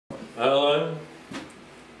Hello.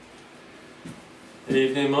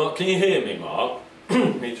 Evening, Mark. Can you hear me, Mark?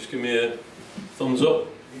 Can you just give me a thumbs up?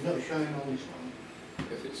 You're not showing on this one.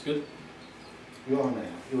 If it's good. You are now.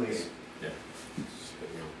 You're here. Yeah.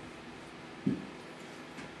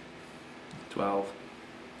 12.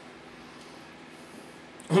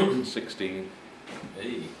 16.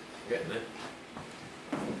 Hey, getting there.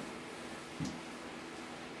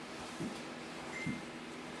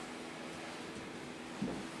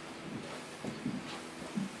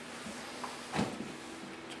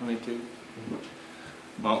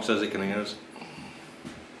 Mark says he can hear us.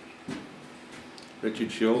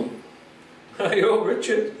 Richard Shaw. Hey, you're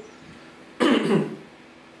Richard.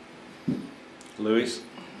 Lewis.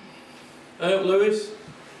 Lewis.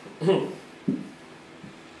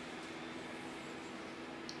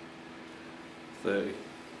 30.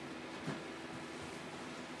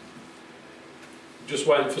 Just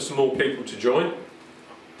waiting for some more people to join.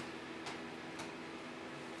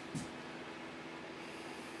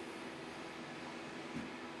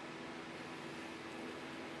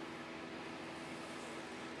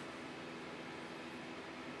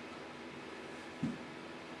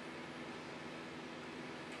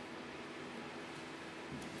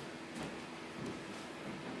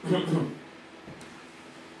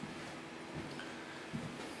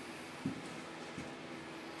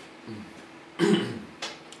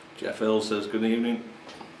 Jeff Hills says good evening.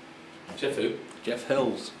 Jeff who? Jeff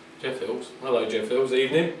Hills. Jeff Hills. Hello, Jeff Hills.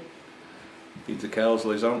 Evening. Peter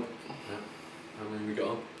Kelsley's on. Yeah. How many we got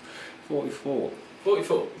on? 44.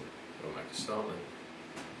 44. We'll make a start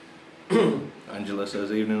then. Angela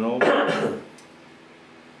says evening all.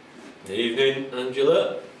 Evening,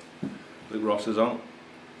 Angela. Luke Ross is on.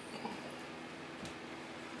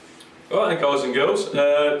 Alright then, guys and girls,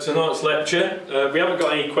 tonight's lecture, we haven't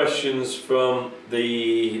got any questions from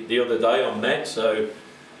the other day on Met, so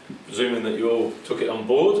presuming that you all took it on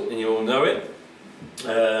board and you all know it.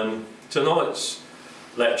 Tonight's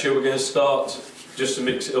lecture we're going to start, just to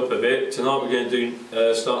mix it up a bit, tonight we're going to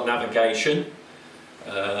do start navigation,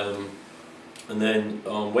 and then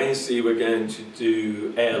on Wednesday we're going to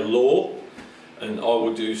do air law, and I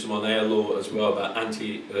will do some on air law as well about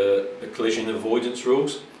collision avoidance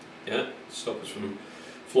rules. Yeah, stop us from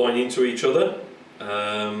flying into each other.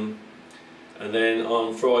 And then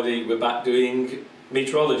on Friday we're back doing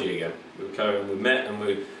meteorology again. We'll carry on with Met, and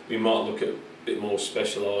we might look at a bit more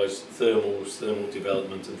specialised thermal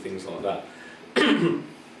development and things like that.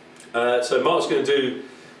 So Mark's going to do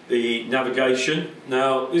the navigation.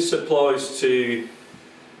 Now this applies to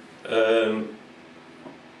well,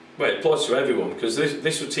 it applies to everyone, because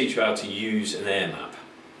this will teach you how to use an air map.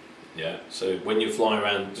 Yeah, so when you're flying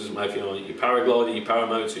around, it doesn't matter if you're on your paraglider, your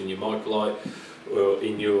paramotor, your microlight, or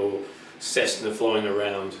in your Cessna flying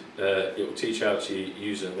around, it will teach you how to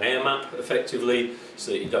use an air map effectively,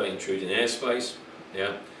 so that you don't intrude in airspace.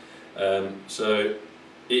 Yeah, so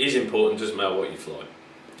it is important, doesn't matter what you fly.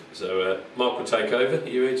 So Mark will take over. Are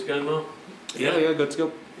you ready to go, Mark? Yeah, good to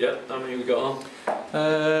go. Yeah, how many we got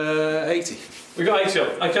on? 80. We got 80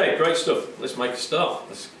 on. Okay, great stuff. Let's make a start.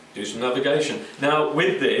 Let's do some navigation. Now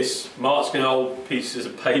with this, Mark's going to hold pieces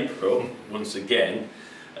of paper up once again.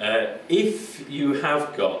 If you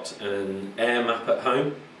have got an air map at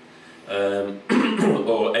home,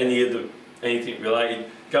 or anything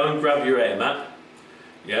related, go and grab your air map,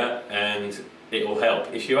 yeah, and it will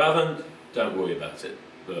help. If you haven't, don't worry about it,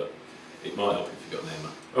 but it might help if you've got an air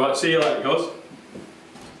map. Alright, see you later, guys.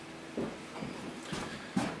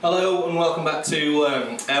 Hello and welcome back to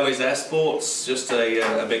Airways Airsports. Just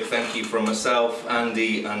a big thank you from myself,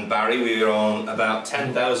 Andy and Barry. We are on about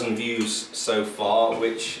 10,000 views so far,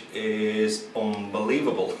 which is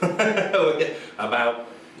unbelievable. About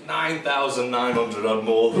 9,900 odd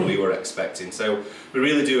more than we were expecting. So we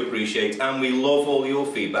really do appreciate, and we love all your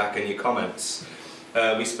feedback and your comments.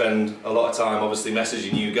 We spend a lot of time obviously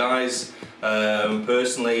messaging you guys.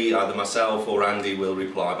 Personally, either myself or Andy will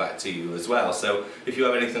reply back to you as well. So if you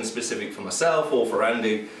have anything specific for myself or for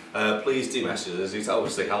Andy, please do message us. It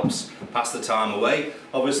obviously helps pass the time away.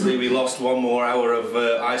 Obviously we lost one more hour of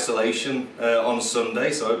isolation on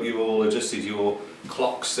Sunday, so I hope you've all adjusted your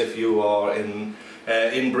clocks if you are in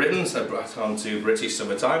Britain, so back on to British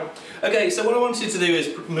summertime. Okay, so what I wanted to do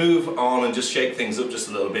is move on and just shake things up just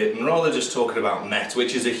a little bit, and rather just talking about Met,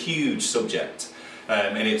 which is a huge subject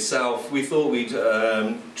in itself, we thought we'd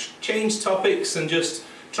change topics and just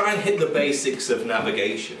try and hit the basics of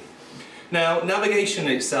navigation. Now, navigation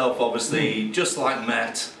itself, obviously, just like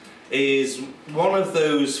Met, is one of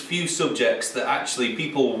those few subjects that actually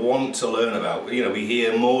people want to learn about. You know, we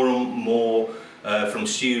hear more and more from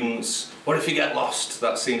students. What if you get lost?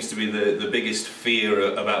 That seems to be the biggest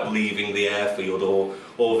fear about leaving the airfield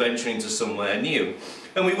or venturing to somewhere new.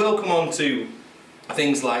 And we will come on to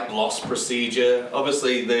things like loss procedure.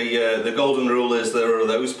 Obviously the golden rule is there are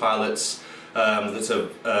those pilots that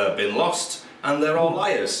have been lost, and there are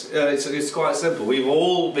liars. It's quite simple. We've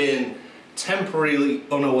all been temporarily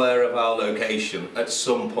unaware of our location at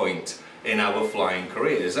some point in our flying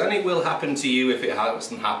careers, and it will happen to you if it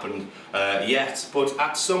hasn't happened yet, but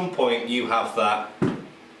at some point you have that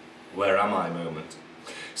 "where am I" moment.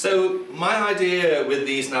 So my idea with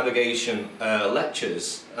these navigation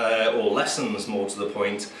lectures, or lessons more to the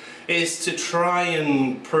point, is to try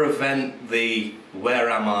and prevent the "where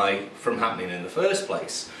am I" from happening in the first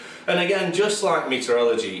place. And again, just like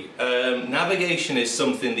meteorology, navigation is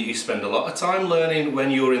something that you spend a lot of time learning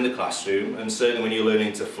when you're in the classroom, and certainly when you're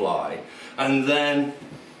learning to fly. And then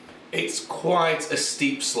it's quite a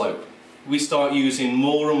steep slope. We start using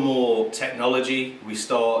more and more technology, we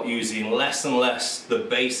start using less and less the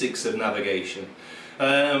basics of navigation.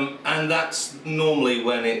 And that's normally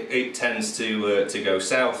when it tends to go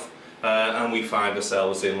south, and we find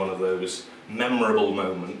ourselves in one of those memorable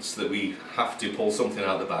moments that we have to pull something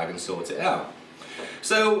out of the bag and sort it out.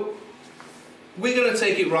 So we're going to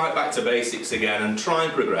take it right back to basics again and try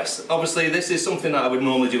and progress. Obviously this is something that I would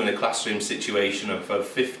normally do in a classroom situation of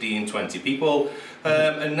 15-20 people,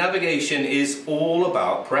 and navigation is all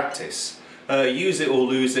about practice. Use it or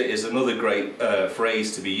lose it is another great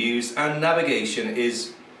phrase to be used, and navigation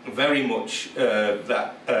is very much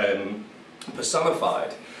that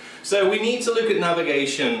personified. So we need to look at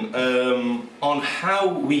navigation on how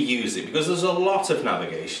we use it, because there's a lot of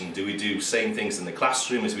navigation. Do we do same things in the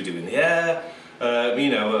classroom as we do in the air? And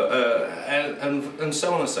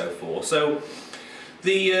so on and so forth. So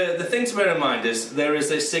the thing to bear in mind is there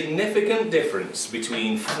is a significant difference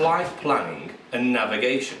between flight planning and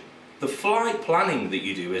navigation. The flight planning that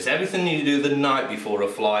you do is everything you do the night before a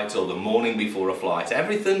flight or the morning before a flight,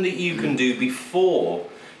 everything that you can do before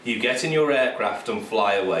you get in your aircraft and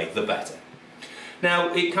fly away, the better.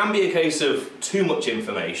 Now, it can be a case of too much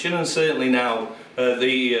information, and certainly now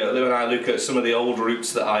when I look at some of the old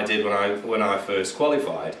routes that I did when I first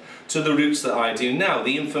qualified to the routes that I do now,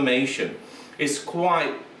 the information is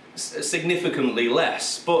quite significantly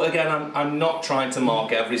less. But again, I'm not trying to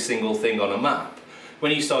mark every single thing on a map.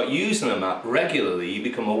 When you start using a map regularly, you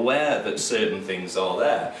become aware that certain things are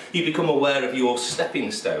there. You become aware of your stepping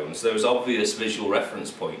stones, those obvious visual reference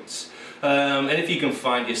points. And if you can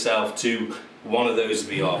find yourself to one of those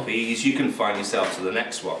VRPs, you can find yourself to the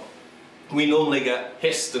next one. We normally get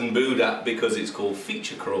hissed and booed at because it's called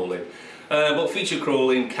feature crawling. But feature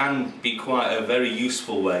crawling can be quite a very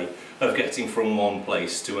useful way of getting from one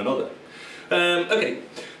place to another. Okay,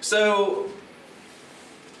 so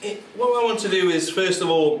what I want to do is first of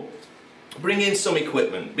all bring in some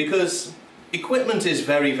equipment, because equipment is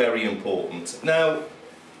very, very important. Now,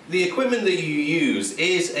 the equipment that you use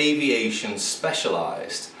is aviation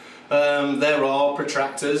specialised. There are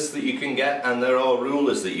protractors that you can get and there are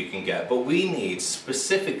rulers that you can get, but we need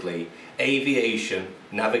specifically aviation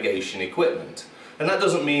navigation equipment. And that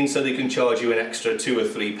doesn't mean so they can charge you an extra £2 or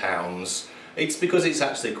 £3. It's because it's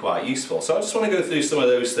actually quite useful. So I just want to go through some of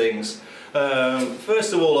those things.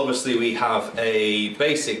 First of all, obviously we have a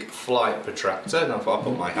basic flight protractor. Now if I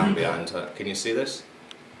put my hand behind her, can you see this?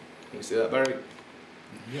 Can you see that, Barry?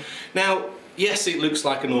 Yep. Now, yes, it looks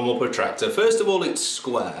like a normal protractor. First of all, it's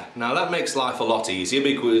square. Now that makes life a lot easier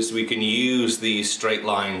because we can use these straight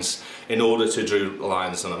lines in order to draw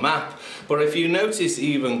lines on a map. But if you notice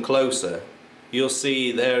even closer, you'll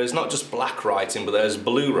see there is not just black writing, but there's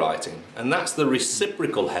blue writing. And that's the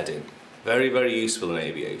reciprocal heading. Very, very useful in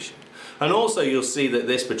aviation. And also you'll see that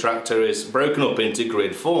this protractor is broken up into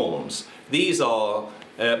grid forms. These are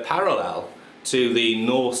parallel to the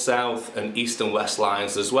north, south and east and west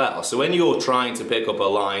lines as well. So when you're trying to pick up a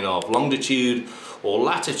line of longitude or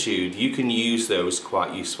latitude, you can use those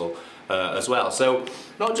quite useful as well. So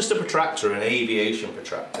not just a protractor, an aviation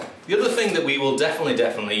protractor. The other thing that we will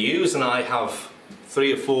definitely use, and I have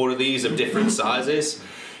 3 or 4 of these of different sizes,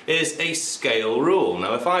 is a scale rule.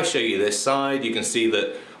 Now if I show you this side, you can see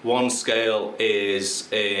that one scale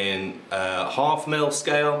is in half mil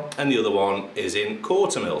scale and the other one is in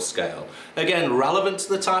quarter mil scale. Again, relevant to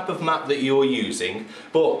the type of map that you're using,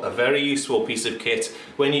 but a very useful piece of kit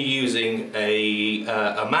when you're using a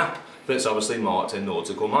map that's obviously marked in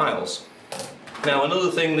nautical miles. Now another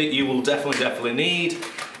thing that you will definitely need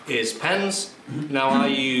is pens. Now I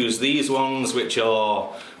use these ones which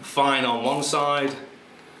are fine on one side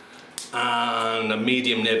and a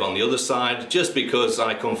medium nib on the other side, just because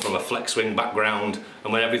I come from a flex wing background,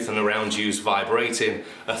 and when everything around you is vibrating,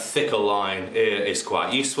 a thicker line is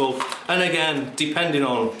quite useful. And again, depending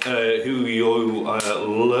on who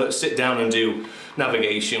you sit down and do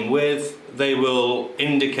navigation with, they will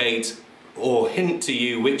indicate or hint to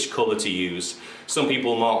you which colour to use. Some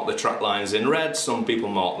people mark the track lines in red, some people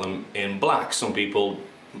mark them in black, some people,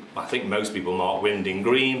 I think most people, mark wind in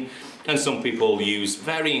green, and some people use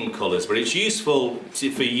varying colours. But it's useful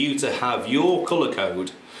for you to have your colour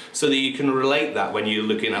code so that you can relate that when you're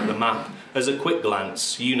looking at the map. As a quick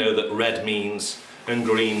glance, you know that red means, and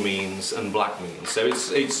green means, and black means. So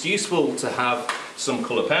it's useful to have some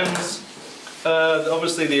colour pens.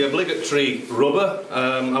 Obviously the obligatory rubber.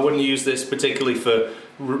 I wouldn't use this particularly for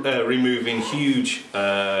removing huge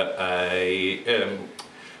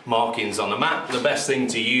markings on the map. The best thing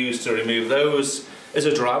to use to remove those is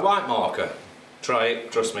a dry white marker. Try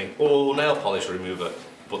it, trust me, or nail polish remover.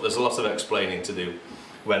 But there's a lot of explaining to do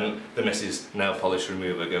when the Mrs. Nail Polish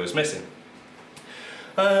Remover goes missing.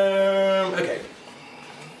 Okay.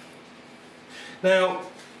 Now,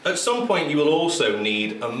 at some point you will also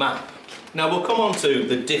need a map. Now we'll come on to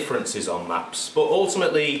the differences on maps, but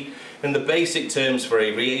ultimately, in the basic terms for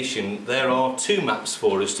aviation, there are two maps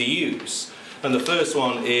for us to use. And the first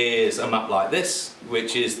one is a map like this,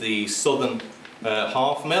 which is the southern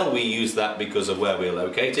half mil. We use that because of where we're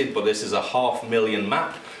located, but this is a 500,000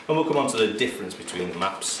 map, and we'll come on to the difference between the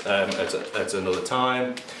maps at another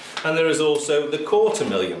time. And there is also the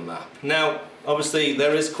 250,000 map. Now, obviously,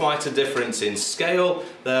 there is quite a difference in scale,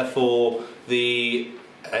 therefore the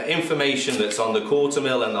information that's on the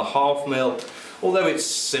 250,000 and the 500,000, although it's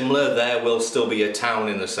similar, there will still be a town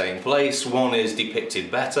in the same place. One is depicted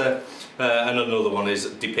better, and another one is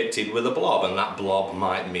depicted with a blob, and that blob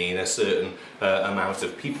might mean a certain amount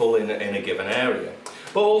of people in a given area.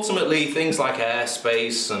 But ultimately, things like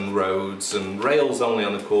airspace and roads and rails only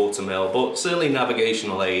on the 250,000, but certainly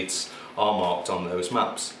navigational aids are marked on those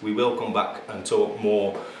maps. We will come back and talk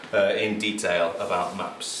more in detail about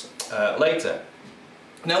maps later.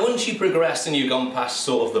 Now, once you progress and you've gone past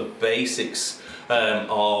sort of the basics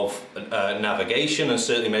of navigation, and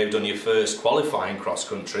certainly maybe done your first qualifying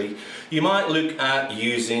cross-country, you might look at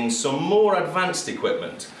using some more advanced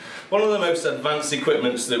equipment. One of the most advanced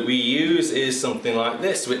equipments that we use is something like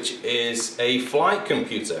this, which is a flight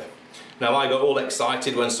computer. Now, I got all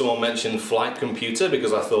excited when someone mentioned flight computer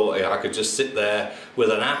because I thought I could just sit there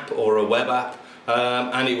with an app or a web app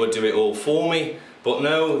and it would do it all for me. But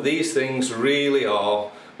no, these things really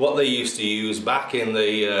are what they used to use back in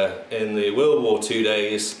the World War II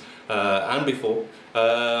days and before.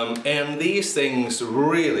 And these things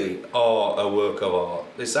really are a work of art.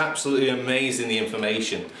 It's absolutely amazing the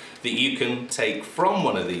information that you can take from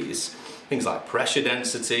one of these. Things like pressure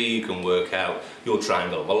density, you can work out your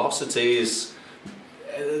triangle velocities.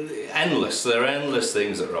 Endless, there are endless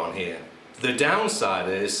things that are on here. The downside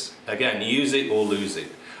is, again, use it or lose it.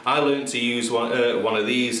 I learned to use one of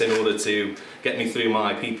these in order to get me through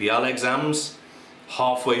my PPL exams.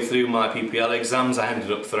 Halfway through my PPL exams, I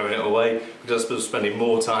ended up throwing it away because I was spending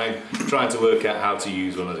more time trying to work out how to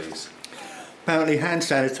use one of these. Apparently hand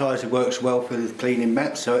sanitizer works well for the cleaning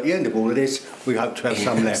maps, so at the end of all of this, we hope to have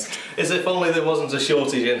some left. As if only there wasn't a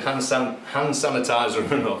shortage in hand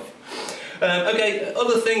sanitizer enough. Okay,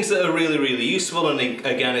 other things that are really, really useful, and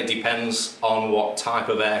again, it depends on what type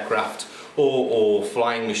of aircraft or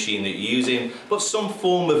flying machine that you're using, but some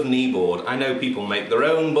form of kneeboard. I know people make their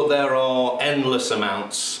own, but there are endless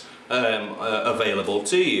amounts available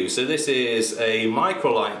to you. So this is a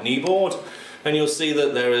Microlight kneeboard, and you'll see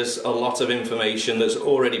that there is a lot of information that's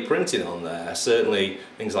already printed on there. Certainly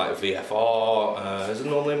things like VFR, is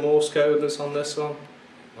there normally Morse code that's on this one?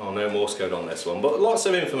 Oh, no Morse code on this one, but lots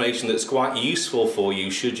of information that's quite useful for you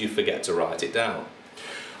should you forget to write it down.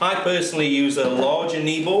 I personally use a larger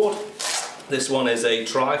kneeboard. This one is a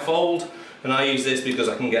trifold, and I use this because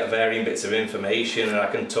I can get varying bits of information, and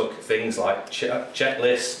I can tuck things like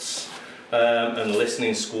checklists and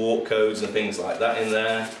listening squawk codes and things like that in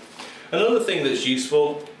there. Another thing that's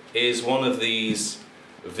useful is one of these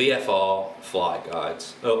VFR flight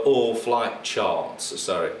guides, or flight charts,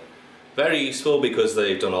 sorry. Very useful because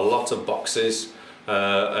they've done a lot of boxes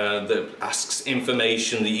that asks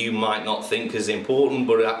information that you might not think is important,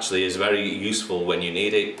 but it actually is very useful when you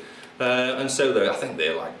need it. And so I think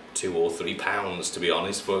they're like £2 or £3, to be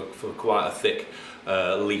honest, for quite a thick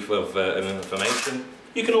leaf of information.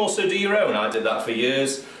 You can also do your own. I did that for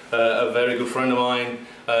years. A very good friend of mine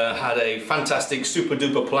had a fantastic super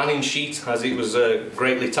duper planning sheet, as it was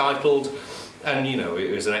greatly titled, And you know,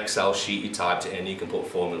 it was an Excel sheet, you typed it in, you can put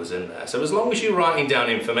formulas in there. So as long as you're writing down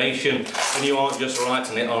information and you aren't just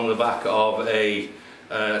writing it on the back of a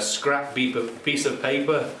scrap piece of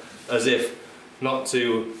paper, as if not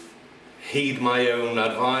to heed my own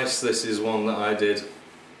advice. This is one that I did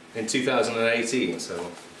in 2018,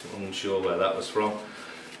 so I'm unsure where that was from.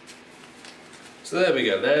 So there we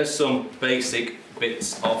go, there's some basic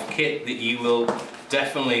bits of kit that you will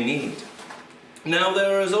definitely need. Now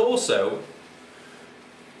there is also,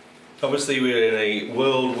 obviously we're in a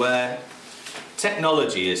world where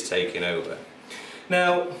technology is taking over.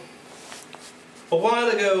 Now, a while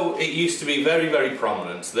ago it used to be very, very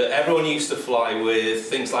prominent that everyone used to fly with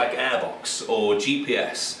things like Airbox or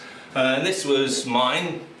GPS. And this was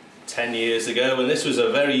mine 10 years ago, and this was a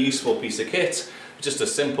very useful piece of kit. Just a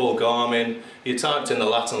simple Garmin. You typed in the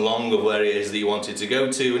lat and long of where it is that you wanted to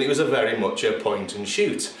go to, and it was a very much a point and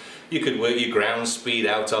shoot. You could work your ground speed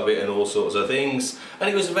out of it and all sorts of things, and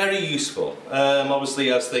it was very useful.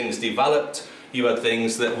 Obviously, as things developed, you had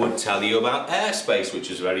things that would tell you about airspace, which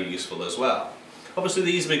was very useful as well. Obviously,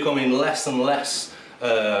 these are becoming less and less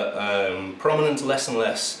prominent, less and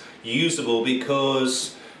less usable,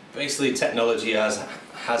 because basically technology has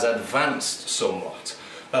advanced somewhat.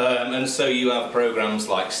 And so you have programs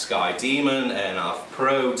like Sky Demon, AirNav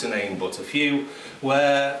Pro, to name but a few,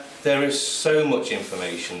 where there is so much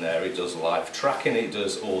information there. It does live tracking, it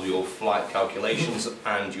does all your flight calculations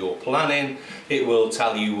and your planning. It will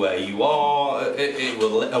tell you where you are, it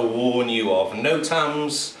will warn you of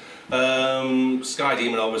NOTAMs. Sky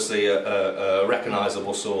Demon, obviously a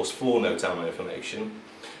recognisable source for NOTAM information.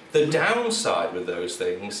 The downside with those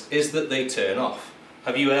things is that they turn off.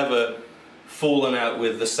 Have you ever fallen out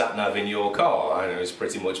with the sat-nav in your car? I know it's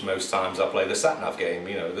pretty much most times I play the sat-nav game,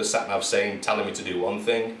 you know, the sat-nav telling me to do one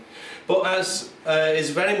thing. But as is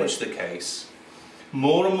very much the case,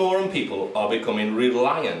 more and more people are becoming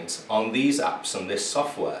reliant on these apps and this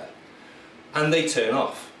software, and they turn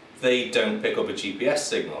off. They don't pick up a GPS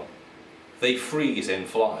signal. They freeze in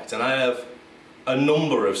flight, and I have a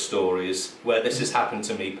number of stories where this has happened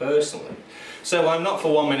to me personally. So I'm not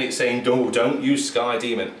for 1 minute saying, don't use Sky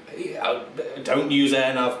Demon, don't use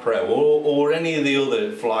AirNav Pro or any of the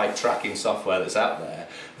other flight tracking software that's out there.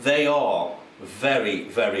 They are very,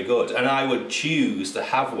 very good, and I would choose to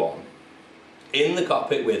have one in the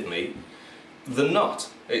cockpit with me than not.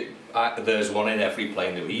 There's one in every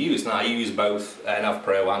plane that we use, and I use both AirNav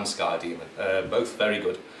Pro and Sky Demon, both very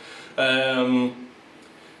good.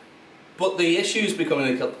 But the issue is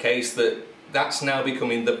becoming the case that that's now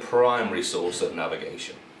becoming the primary source of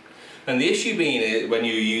navigation. And the issue being, when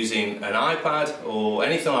you're using an iPad or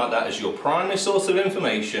anything like that as your primary source of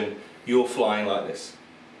information, you're flying like this.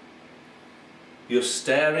 You're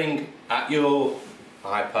staring at your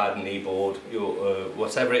iPad, kneeboard, your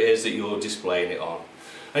whatever it is that you're displaying it on,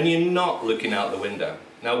 and you're not looking out the window.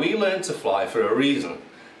 Now, we learned to fly for a reason,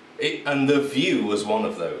 and the view was one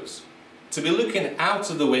of those. To be looking out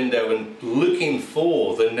of the window and looking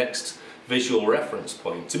for the next visual reference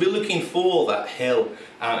point, to be looking for that hill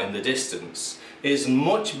out in the distance, is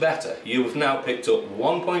much better. You've now picked up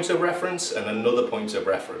one point of reference and another point of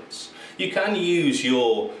reference. You can use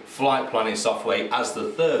your flight planning software as the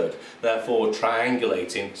third, therefore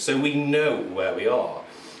triangulating, so we know where we are.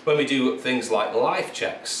 When we do things like life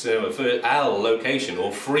checks, for L location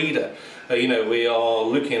or Frida, we are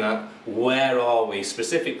looking at where are we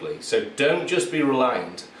specifically. So don't just be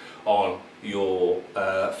reliant on your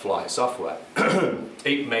flight software.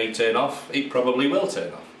 It may turn off, it probably will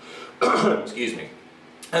turn off. Excuse me.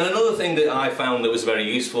 And another thing that I found that was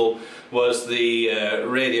very useful was the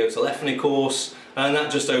radio telephony course, and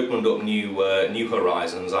that just opened up new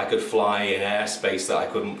horizons. I could fly in airspace that I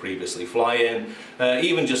couldn't previously fly in,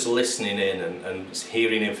 even just listening in and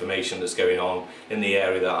hearing information that's going on in the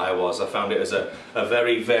area that I was. I found it as a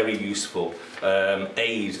very, very useful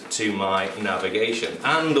aid to my navigation.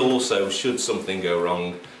 And also, should something go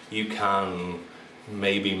wrong, you can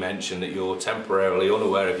maybe mention that you're temporarily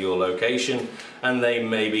unaware of your location, and they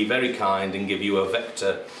may be very kind and give you a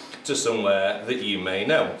vector to somewhere that you may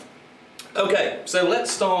know. Okay, so let's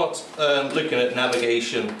start looking at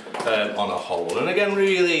navigation on a whole. And again,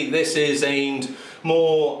 really, this is aimed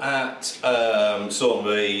more at sort of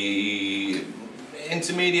a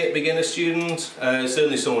intermediate beginner student,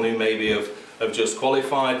 certainly someone who maybe have just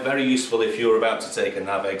qualified. Very useful if you're about to take a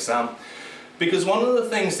nav exam. Because one of the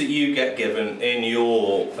things that you get given in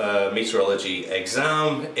your meteorology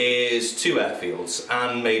exam is 2 airfields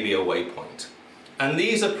and maybe a waypoint. And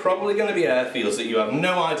these are probably going to be airfields that you have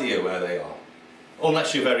no idea where they are,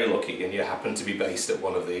 unless you're very lucky and you happen to be based at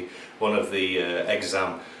one of the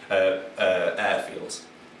exam airfields.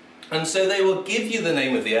 And so they will give you the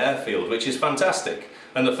name of the airfield, which is fantastic.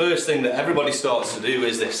 And the first thing that everybody starts to do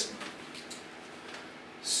is this: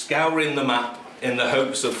 scouring the map in the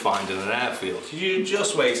hopes of finding an airfield. You're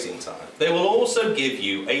just wasting time. They will also give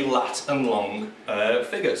you a lat and long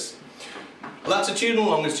figures. Latitude and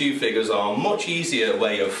longitude figures are a much easier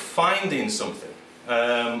way of finding something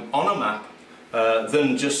on a map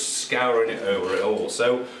than just scouring it over it all.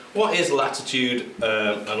 So what is latitude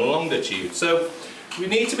and longitude? So we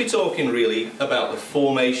need to be talking really about the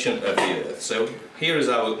formation of the Earth. So here is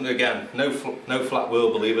our, again, no flat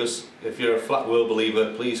world believers. If you're a flat world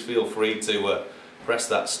believer, please feel free to press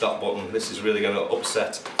that stop button. This is really going to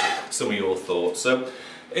upset some of your thoughts. So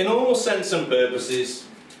in all sense and purposes,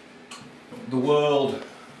 the world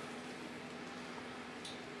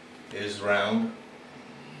is round.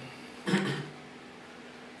 Can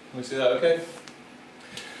we see that okay?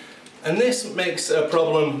 And this makes a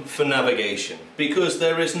problem for navigation, because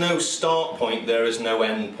there is no start point, there is no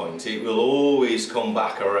end point. It will always come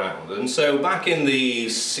back around. And so back in the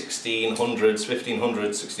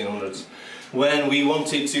 1600s, when we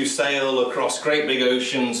wanted to sail across great big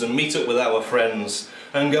oceans and meet up with our friends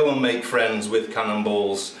and go and make friends with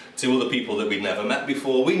cannonballs to other people that we'd never met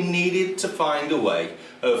before, we needed to find a way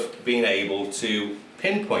of being able to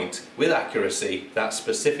pinpoint with accuracy that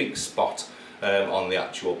specific spot on the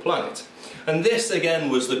actual planet. And this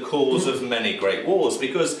again was the cause of many great wars,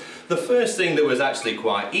 because the first thing that was actually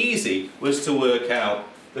quite easy was to work out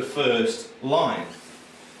the first line.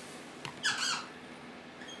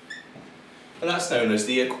 And that's known as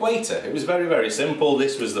the equator. It was very, very simple.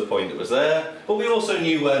 This was the point that was there. But we also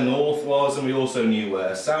knew where north was, and we also knew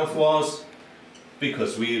where south was,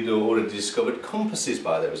 because we'd already discovered compasses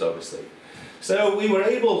by those, obviously. So we were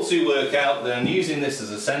able to work out then, using this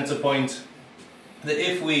as a centre point, that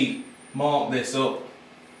if we mark this up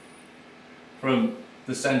from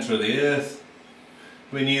the centre of the Earth,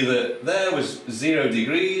 we knew that there was 0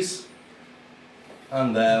 degrees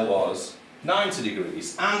and there was 90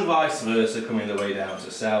 degrees, and vice versa, coming the way down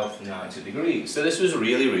to south, 90 degrees. So this was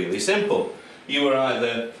really, really simple. You were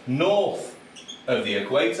either north of the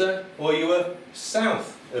equator or you were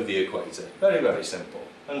south of the equator. Very, very simple.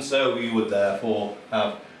 And so we would therefore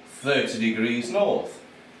have 30 degrees north,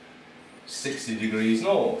 60 degrees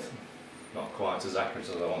north. Not quite as accurate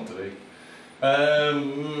as I want to be.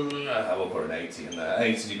 I will put an 80 in there,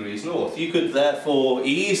 80 degrees north. You could therefore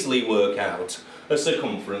easily work out a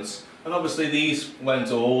circumference, and obviously these went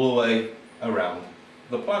all the way around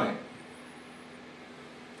the planet.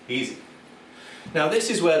 Easy. Now this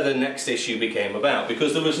is where the next issue became about,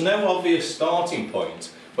 because there was no obvious starting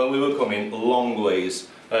point when we were coming long ways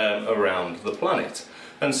around the planet.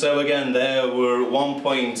 And so again, there were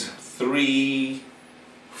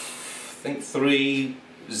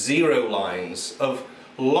 1.30 lines of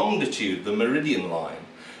longitude, the meridian line.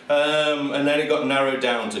 And then it got narrowed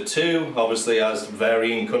down to 2, obviously, as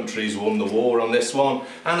varying countries won the war on this one,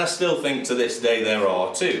 and I still think to this day there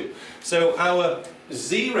are 2. So our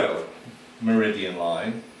 0 meridian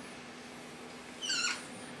line,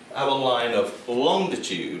 our line of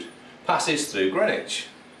longitude, passes through Greenwich.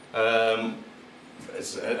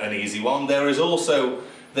 It's an easy one. There is also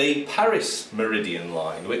the Paris meridian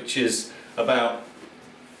line, which is about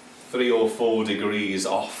 3 or 4 degrees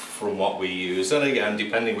off from what we use, and again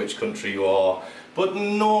depending which country you are, but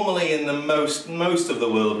normally in the most of the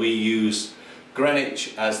world we use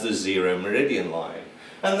Greenwich as the 0 meridian line.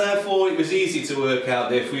 And therefore it was easy to work out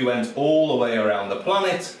that if we went all the way around the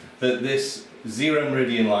planet, that this 0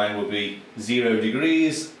 meridian line would be 0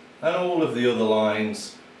 degrees, and all of the other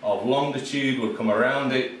lines of longitude would come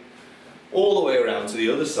around it all the way around to the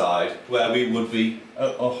other side, where we would be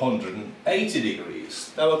at 180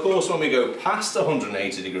 degrees. Now of course when we go past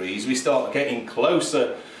 180 degrees we start getting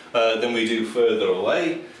closer than we do further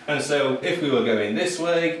away, and so if we were going this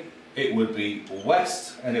way it would be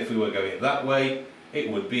west, and if we were going that way it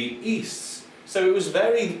would be east. So it was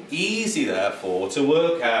very easy therefore to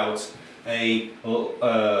work out a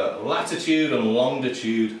latitude and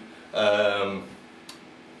longitude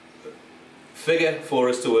figure for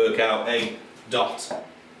us to work out a dot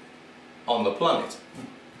on the planet.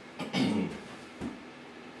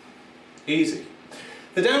 Easy.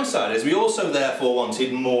 The downside is we also therefore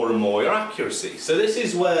wanted more and more accuracy. So this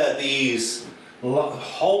is where these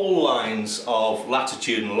whole lines of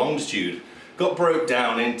latitude and longitude got broke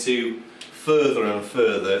down into further and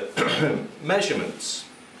further measurements.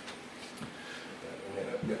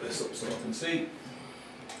 Let me get this up so I can see.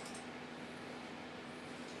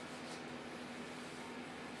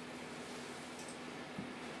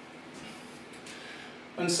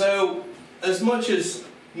 And so, as much as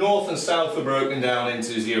North and south were broken down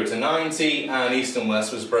into 0 to 90, and east and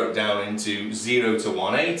west was broken down into 0 to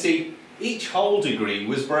 180. Each whole degree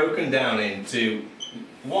was broken down into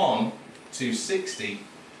 1 to 60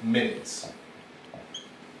 minutes.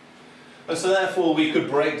 And so therefore we could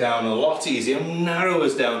break down a lot easier and narrow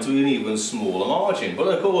us down to an even smaller margin. But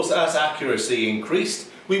of course, as accuracy increased,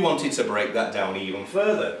 we wanted to break that down even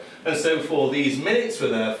further. And so for these minutes were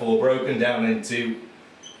therefore broken down into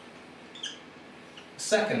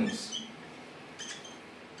seconds.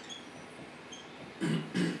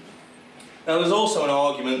 Now there's also an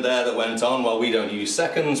argument there that went on, well, we don't use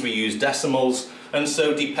seconds, we use decimals, and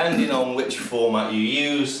so depending on which format you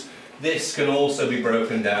use, this can also be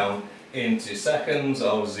broken down into seconds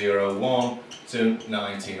of 0, 1 to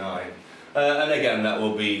 99. And again, that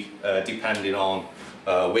will be depending on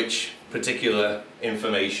which particular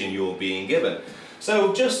information you're being given.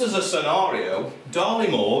 So just as a scenario, Darley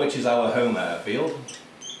Moor, which is our home airfield,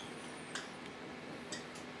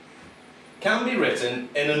 can be written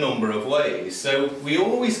in a number of ways. So we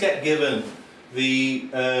always get given the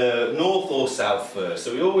north or south first.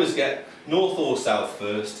 So we always get north or south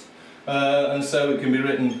first. And so it can be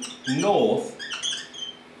written north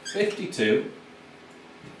 52,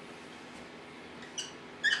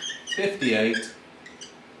 58,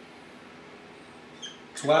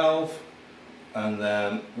 12, and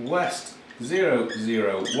then west 0,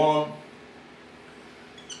 0, 1,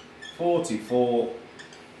 44,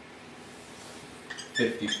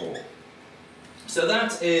 54. So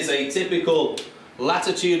that is a typical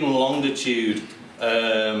latitude and longitude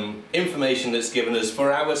information that's given us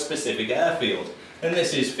for our specific airfield. And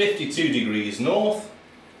this is 52 degrees north,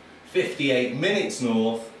 58 minutes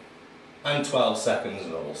north, and 12 seconds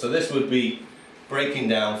north. So this would be breaking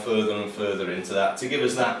down further and further into that to give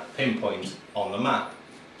us that pinpoint on the map.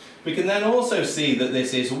 We can then also see that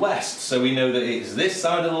this is west, so we know that it's this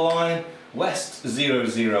side of the line, west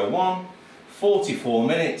 001, 44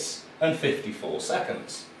 minutes and 54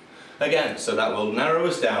 seconds. Again, so that will narrow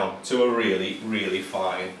us down to a really, really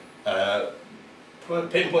fine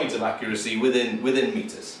pinpoint of accuracy within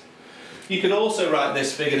meters. You could also write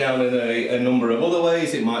this figure down in a number of other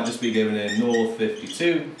ways. It might just be given in north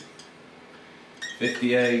 52,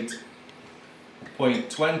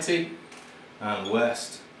 58.20 and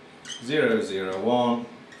west 001,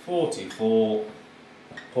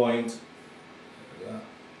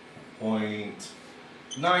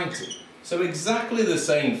 44.90. So exactly the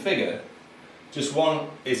same figure, just one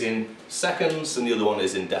is in seconds and the other one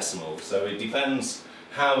is in decimals. So it depends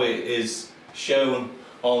how it is shown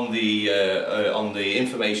on the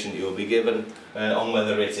information that you'll be given, on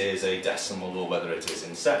whether it is a decimal or whether it is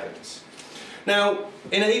in seconds. Now,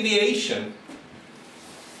 in aviation,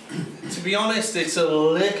 to be honest, it's a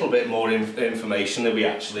little bit more information than we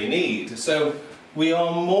actually need. So we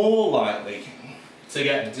are more likely to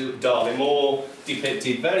get Darley Moor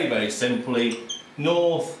depicted very, very simply.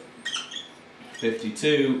 North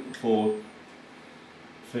 52 for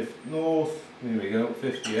north, here we go,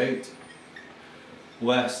 58.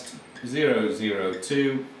 West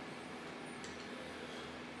 002,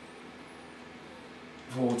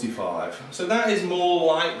 45. So that is more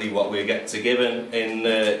likely what we get to given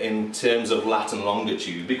in terms of lat and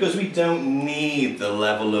longitude, because we don't need the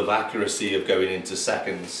level of accuracy of going into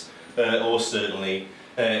seconds or certainly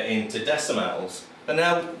into decimals. And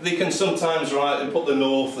now they can sometimes write and put the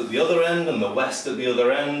north at the other end and the west at the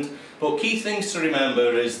other end, but key things to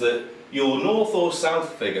remember is that your north or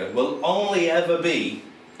south figure will only ever be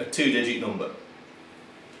a 2-digit number,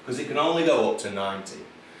 because it can only go up to 90.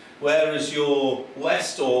 Whereas your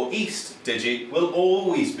west or east digit will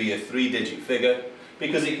always be a 3-digit figure,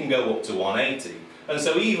 because it can go up to 180. And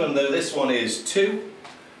so even though this one is 2,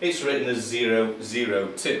 it's written as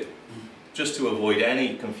 002, just to avoid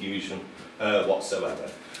any confusion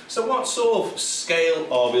whatsoever. So what sort of scale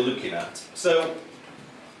are we looking at? So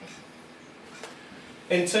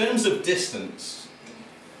in terms of distance,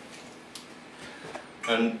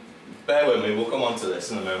 and bear with me, we'll come on to this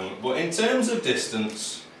in a moment, but in terms of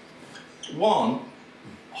distance, 1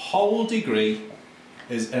 whole degree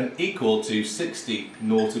is equal to 60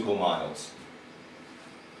 nautical miles.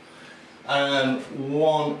 And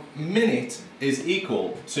 1 minute is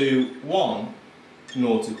equal to 1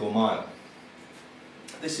 nautical mile.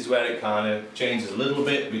 This is where it kind of changes a little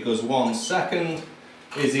bit, because 1 second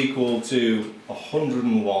is equal to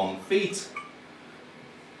 101 feet.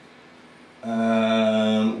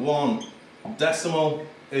 1 decimal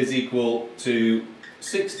is equal to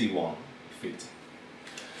 61 feet.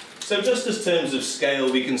 So just as terms of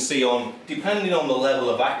scale, we can see on, depending on the level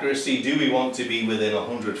of accuracy, do we want to be within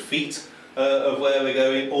 100 feet of where we're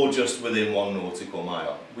going, or just within 1 nautical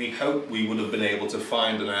mile. We hope we would have been able to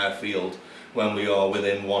find an airfield when we are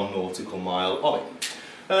within 1 nautical mile of it.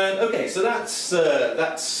 Okay, so that's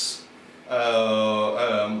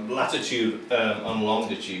latitude and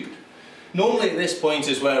longitude. Normally at this point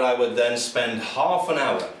is where I would then spend half an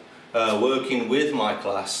hour working with my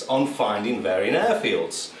class on finding varying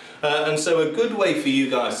airfields. And so a good way for you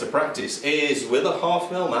guys to practice is with a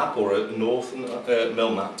half-mil map or a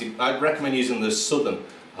north-mil map. I'd recommend using the southern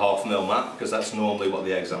half-mil map because that's normally what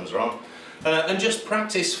the exams are on. And just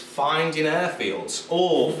practice finding airfields,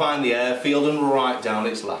 or find the airfield and write down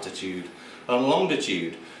its latitude and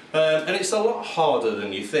longitude. And it's a lot harder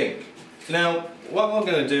than you think. Now, what I'm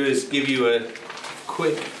going to do is give you a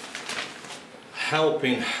quick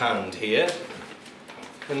helping hand here.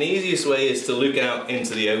 And the easiest way is to look out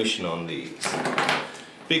into the ocean on these.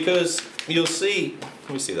 Because you'll see,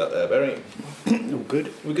 let me see that there, Barry. All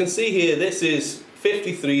good. We can see here this is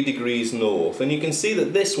 53 degrees north, and you can see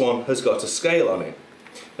that this one has got a scale on it.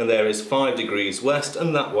 And there is 5 degrees west,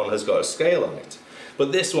 and that one has got a scale on it.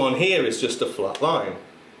 But this one here is just a flat line.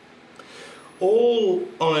 All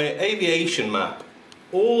on an aviation map,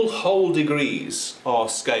 all whole degrees are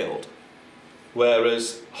scaled,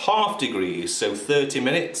 whereas half degrees, so 30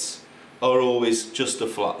 minutes, are always just a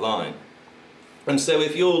flat line. And so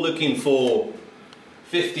if you're looking for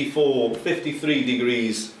 53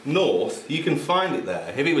 degrees north, you can find it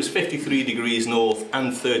there. If it was 53 degrees north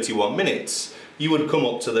and 31 minutes, you would come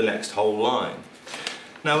up to the next whole line.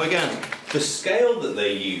 Now again, the scale that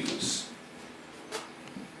they use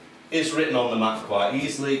is written on the map quite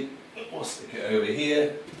easily. We'll stick it over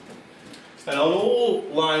here. And on all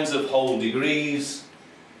lines of whole degrees,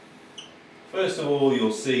 first of all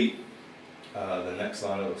you'll see the next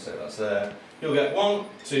line, I'll say that's there. You'll get 1,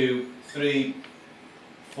 2, 3,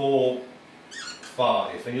 4,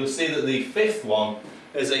 5. And you'll see that the 5th one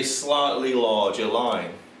is a slightly larger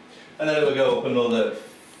line. And then it will go up another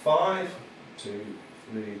 5, 2,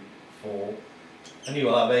 3, 4. And you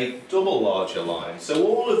will have a double larger line. So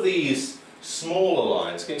all of these smaller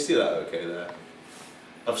lines, can you see that okay there?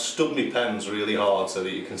 I've stubbed my pens really hard so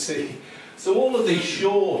that you can see. So all of these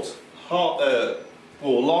short or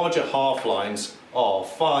larger half lines are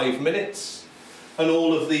 5 minutes, and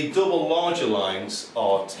all of the double larger lines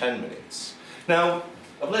are 10 minutes. Now,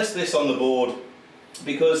 I've listed this on the board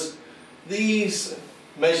because these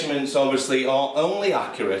measurements obviously are only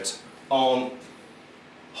accurate on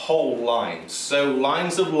whole lines, so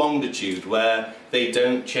lines of longitude where they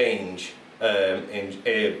don't change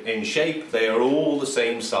in shape, they are all the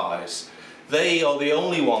same size. They are the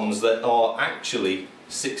only ones that are actually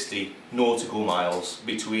 60 nautical miles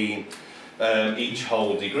between each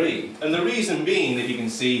whole degree. And the reason being, if you can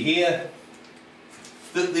see here,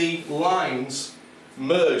 that the lines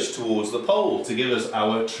merge towards the pole to give us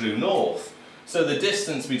our true north. So the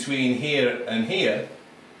distance between here and here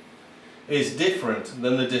is different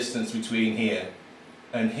than the distance between here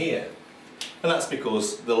and here. And that's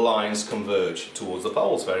because the lines converge towards the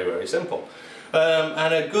poles. Very, very simple.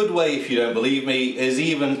 And a good way, if you don't believe me, is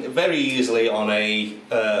even very easily on a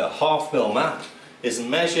half-mil map, is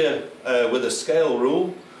measure with a scale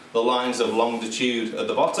rule the lines of longitude at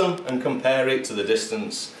the bottom and compare it to the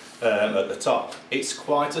distance at the top. It's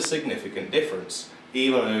quite a significant difference,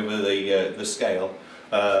 even over the scale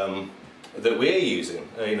that we're using.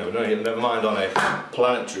 Never mind on a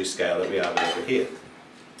planetary scale that we have over here.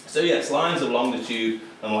 So yes, lines of longitude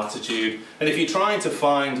and latitude. And if you're trying to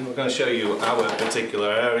find, we're going to show you our particular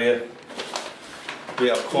area. We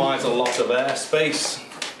have quite a lot of airspace.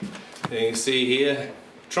 You can see here,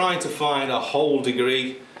 trying to find a whole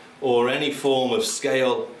degree or any form of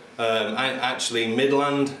scale, actually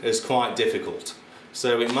midland, is quite difficult.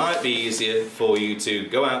 So it might be easier for you to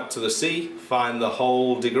go out to the sea, find the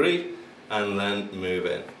whole degree, and then move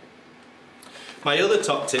in. My other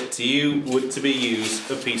top tip to you would to be use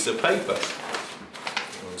a piece of paper.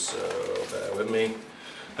 And so bear with me.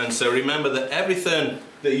 And so remember that everything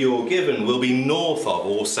that you're given will be north of,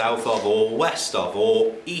 or south of, or west of,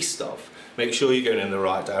 or east of. Make sure you're going in the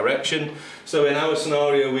right direction. So in our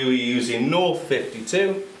scenario we were using north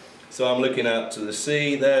 52. So I'm looking out to the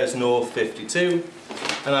sea, there's north 52.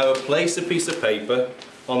 And I will place a piece of paper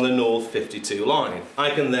on the north 52 line. I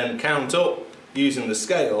can then count up using the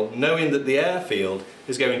scale, knowing that the airfield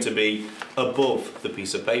is going to be above the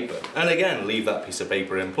piece of paper. And again, leave that piece of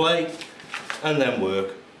paper in play, and then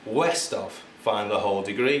work west of, find the whole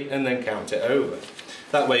degree, and then count it over.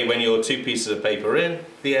 That way, when you're 2 pieces of paper in,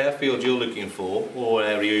 the airfield you're looking for, or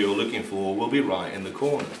area you're looking for, will be right in the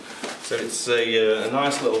corner. So it's a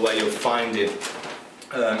nice little way of finding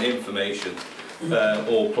information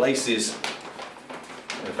or places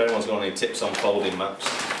If anyone's got any tips on folding maps,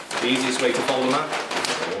 the easiest way to fold a map.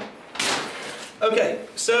 Okay,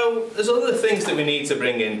 so there's other things that we need to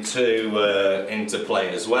bring into play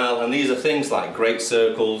as well, and these are things like great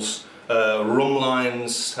circles, run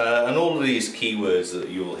lines, and all of these keywords that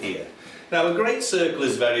you will hear. Now, a great circle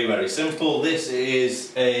is very, very simple. This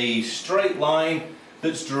is a straight line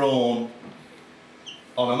that's drawn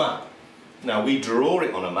on a map. Now, we draw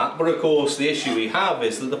it on a map, but of course the issue we have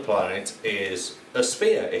is that the planet is a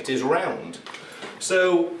sphere, it is round.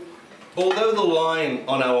 So, although the line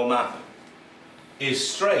on our map is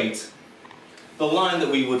straight, the line that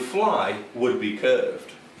we would fly would be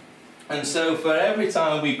curved. And so for every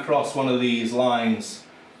time we cross one of these lines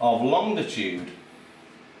of longitude,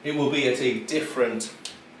 it will be at a different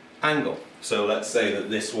angle. So let's say that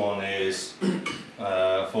this one is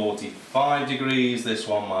 45 degrees, this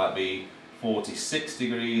one might be 46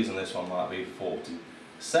 degrees, and this one might be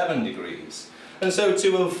 47 degrees. And so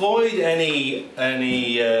to avoid any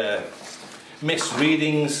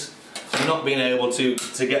misreadings, not being able to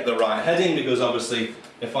get the right heading, because obviously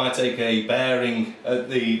if I take a bearing at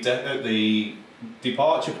the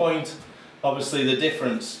departure point, obviously the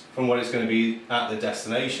difference from what it's going to be at the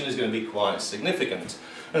destination is going to be quite significant.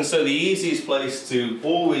 And so the easiest place to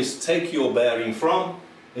always take your bearing from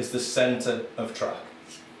is the centre of track.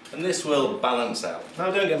 And this will balance out.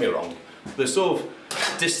 Now, don't get me wrong, the sort of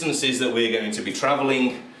distances that we're going to be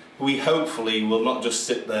travelling, we hopefully will not just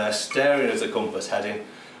sit there staring at a compass heading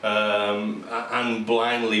and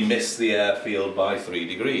blindly miss the airfield by 3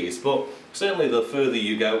 degrees. But certainly the further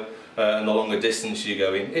you go and the longer distance you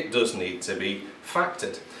go in, it does need to be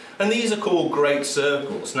factored. And these are called great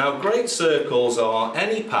circles. Now, great circles are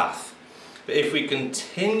any path that if we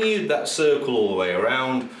continued that circle all the way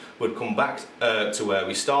around, would come back to where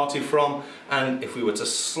we started from, and if we were to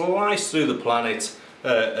slice through the planet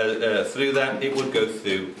through that, it would go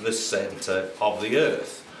through the centre of the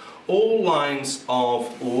Earth. All lines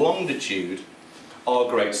of longitude are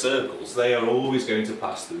great circles. They are always going to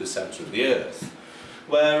pass through the centre of the Earth.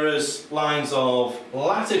 Whereas lines of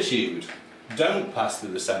latitude don't pass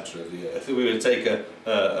through the centre of the Earth. If we were to take a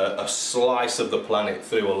slice of the planet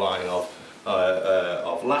through a line of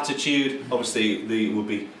latitude, obviously there would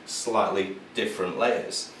be slightly different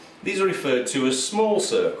layers. These are referred to as small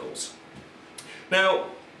circles. Now,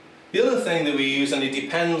 the other thing that we use, and it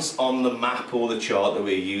depends on the map or the chart that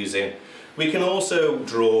we're using, we can also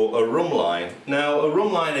draw a run line. Now, a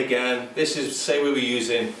run line, again, this is, say we were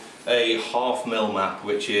using a half mil map,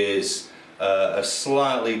 which is a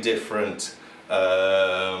slightly different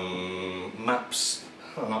not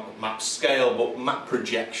map scale, but map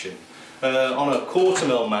projection. On a quarter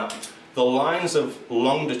mil map, the lines of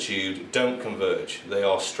longitude don't converge, they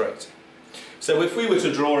are straight. So if we were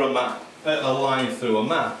to draw a line through a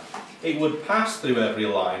map, it would pass through every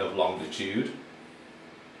line of longitude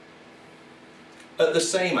at the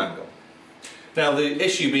same angle. Now, the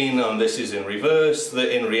issue being on this is in reverse,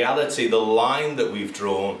 that in reality the line that we've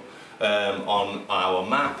drawn on our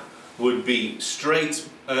map would be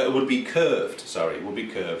curved.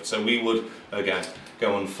 So we would, again,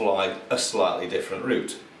 go and fly a slightly different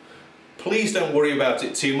route. Please don't worry about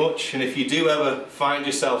it too much, and if you do ever find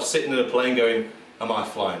yourself sitting in a plane going, am I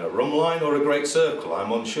flying a run line or a great circle?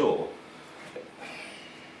 I'm unsure.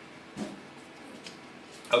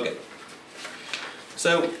 Okay.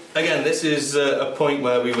 So again, this is a point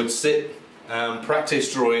where we would sit and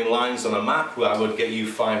practice drawing lines on a map, where I would get you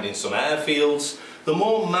finding some airfields. The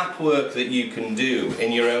more map work that you can do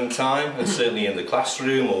in your own time, and certainly in the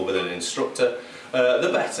classroom or with an instructor, the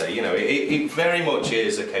better. You know, it very much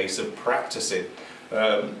is a case of practicing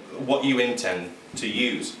what you intend to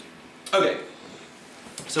use. Okay,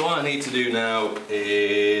 so what I need to do now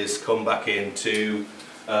is come back into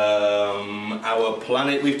our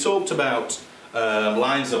planet. We've talked about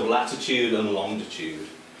lines of latitude and longitude,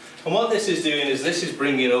 and what this is doing is this is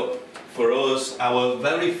bringing up for us our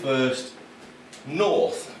very first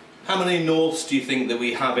north. How many norths do you think that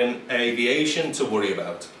we have in aviation to worry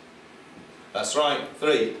about? That's right,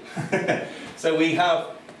 3. So we have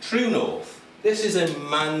true north. This is a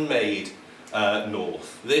man-made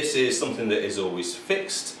north. This is something that is always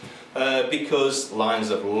fixed because lines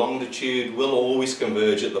of longitude will always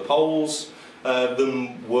converge at the poles.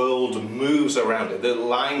 The world moves around it. The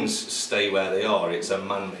lines stay where they are. It's a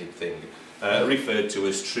man-made thing, referred to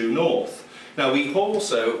as true north. Now we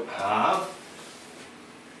also have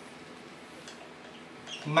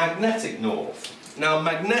magnetic north. Now,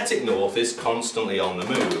 magnetic north is constantly on the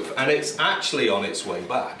move, and it's actually on its way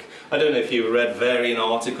back. I don't know if you've read varying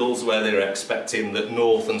articles where they're expecting that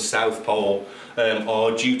North and South Pole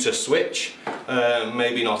are due to switch,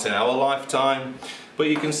 maybe not in our lifetime, But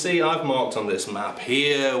you can see I've marked on this map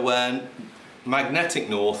here where magnetic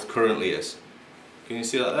north currently is. Can you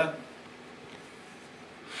see that there?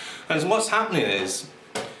 And what's happening is,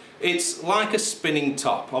 it's like a spinning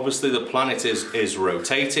top. Obviously the planet is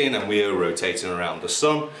rotating and we are rotating around the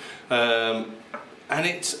sun. And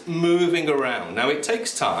it's moving around. Now it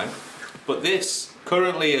takes time, but this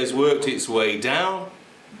currently has worked its way down,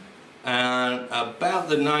 and about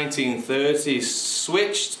the 1930s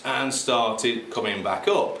switched and started coming back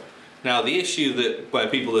up. Now the issue that where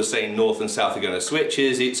people are saying north and south are going to switch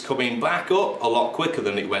is it's coming back up a lot quicker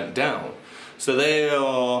than it went down. So they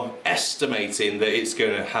are estimating that it's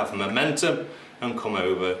going to have momentum and come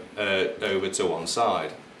over to one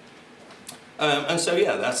side. And so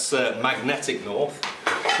yeah, that's magnetic north.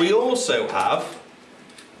 We also have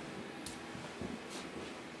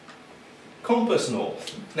compass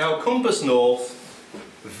north. Now compass north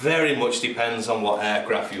very much depends on what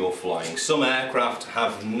aircraft you're flying. Some aircraft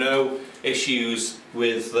have no issues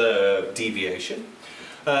with deviation.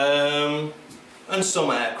 And some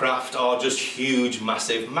aircraft are just huge,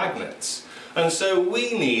 massive magnets. And so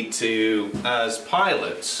we need to, as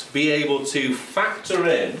pilots, be able to factor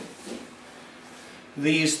in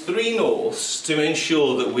these three norths to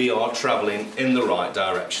ensure that we are travelling in the right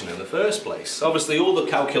direction in the first place. Obviously all the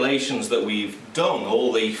calculations that we've done,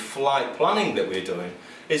 all the flight planning that we're doing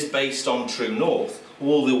is based on true north.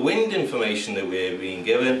 All the wind information that we're being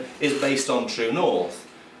given is based on true north.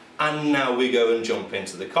 And now we go and jump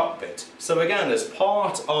into the cockpit. So again, as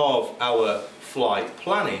part of our flight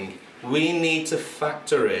planning, we need to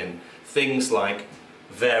factor in things like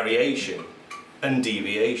variation and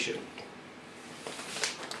deviation.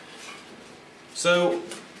 So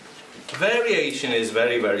variation is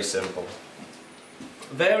very, very simple.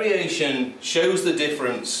 Variation shows the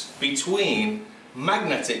difference between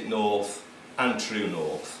magnetic north and true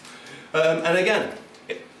north. And again,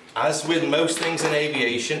 as with most things in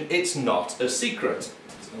aviation, it's not a secret.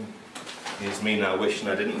 So here's me now wishing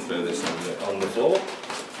I didn't throw this on the floor.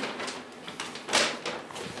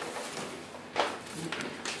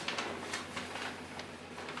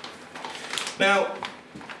 Now,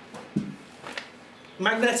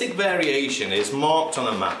 magnetic variation is marked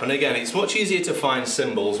on a map, and again, it's much easier to find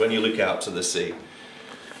symbols when you look out to the sea.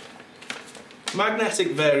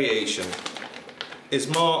 Magnetic variation is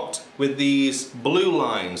marked with these blue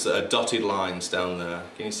lines that are dotted lines down there.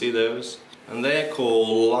 Can you see those? And they're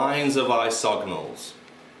called lines of isogonals.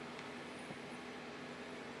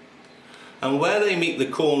 And where they meet the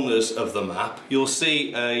corners of the map, you'll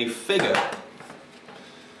see a figure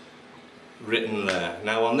written there.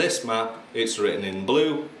 Now on this map it's written in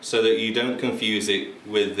blue so that you don't confuse it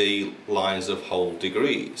with the lines of whole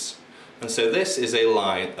degrees. And so this is a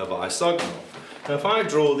line of isogonal. Now if I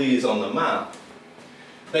draw these on the map,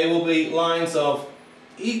 they will be lines of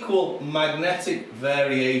equal magnetic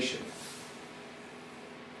variation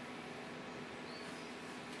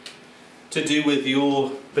to do with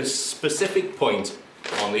your specific point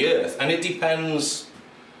on the Earth. And it depends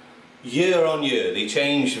year on year. They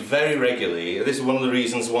change very regularly. This is one of the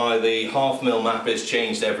reasons why the half-mil map is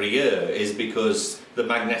changed every year, is because the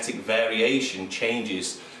magnetic variation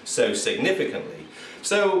changes so significantly.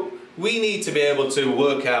 So we need to be able to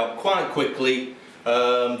work out quite quickly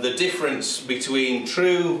the difference between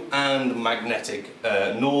true and magnetic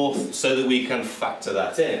north so that we can factor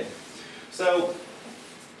that in. So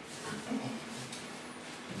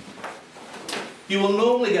you will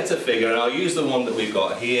normally get a figure, and I'll use the one that we've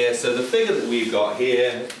got here. So the figure that we've got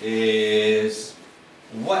here is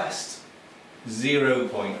west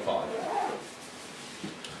 0.5.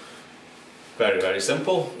 Very, very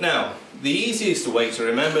simple. Now, the easiest way to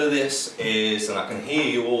remember this is, and I can hear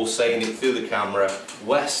you all saying it through the camera,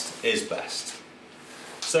 west is best.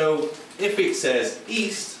 So if it says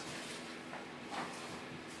east,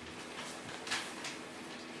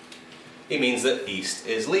 it means that east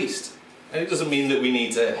is least. And it doesn't mean that we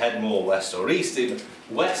need to head more west or east. If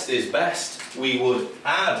west is best, we would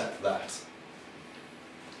add that.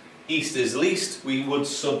 East is least, we would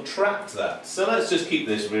subtract that. So let's just keep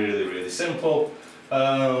this really, really simple.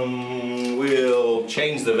 We'll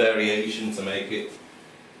change the variation to make it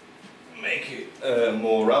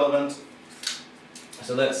more relevant.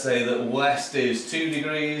 So let's say that west is 2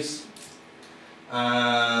 degrees,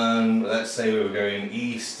 and let's say we were going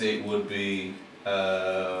east, it would be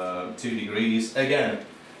 2 degrees. Again,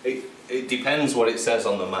 it depends what it says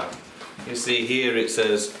on the map. You see here it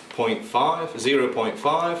says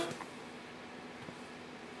 0.5,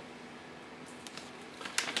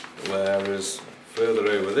 whereas further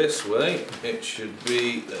over this way it should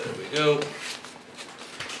be, there we go,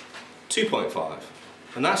 2.5.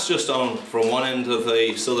 And that's just on from one end of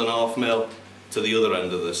the southern half mil to the other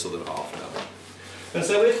end of the southern half mil. And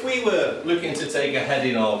so if we were looking to take a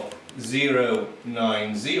heading of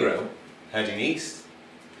 090, heading east,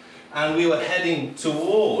 and we were heading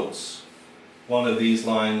towards one of these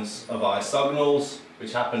lines of isogonals,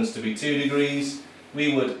 which happens to be 2 degrees,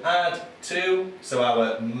 we would add 2, so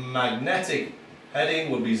our magnetic heading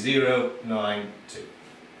would be 092.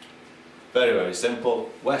 Very, very simple.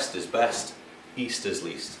 West is best, east is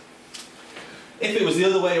least. If it was the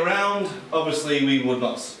other way around, obviously we would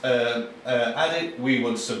not add it, we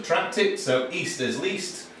would subtract it, so east is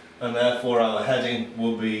least, and therefore our heading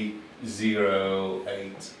will be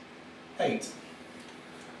 088.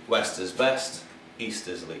 West is best, east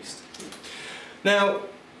is least. Now,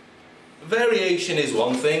 variation is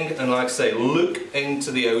one thing, and like I say, look into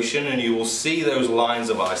the ocean and you will see those lines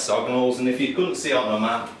of isogonals, and if you couldn't see on the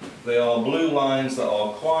map, they are blue lines that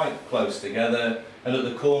are quite close together, and at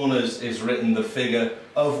the corners is written the figure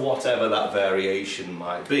of whatever that variation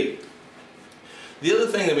might be. The other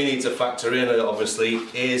thing that we need to factor in, obviously,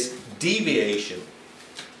 is deviation.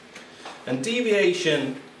 And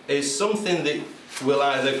deviation is something that will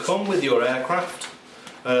either come with your aircraft,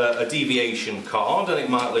 a deviation card, and it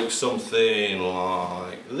might look something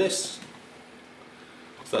like this.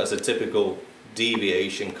 So that's a typical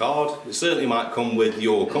deviation card. It certainly might come with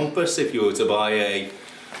your compass if you were to buy a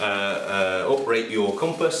uprate your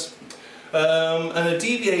compass. And a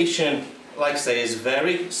deviation, like I say, is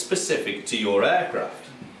very specific to your aircraft.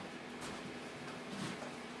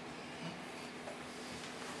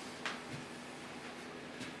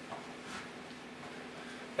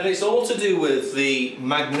 And it's all to do with the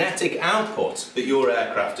magnetic output that your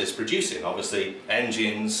aircraft is producing. Obviously,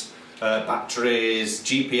 engines, batteries,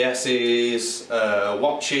 GPSs,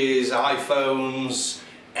 watches, iPhones,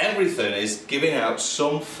 everything is giving out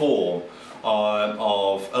some form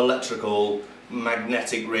of electrical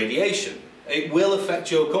magnetic radiation. It will affect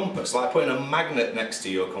your compass, like putting a magnet next to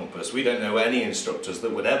your compass. We don't know any instructors that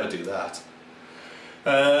would ever do that.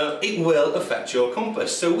 It will affect your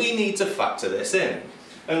compass, so we need to factor this in.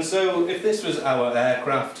 And so if this was our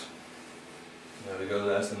aircraft, there we go,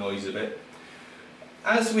 there's the noise a bit.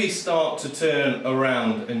 As we start to turn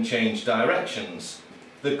around and change directions,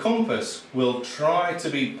 the compass will try to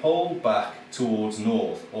be pulled back towards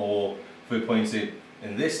north, or if we're pointed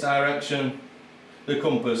in this direction, the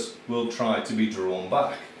compass will try to be drawn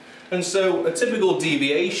back. And so a typical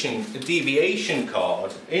deviation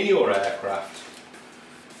card in your aircraft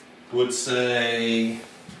would say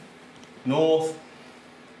north,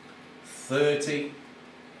 30,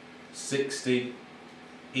 60,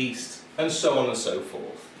 east, and so on and so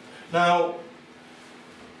forth. Now,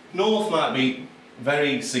 north might be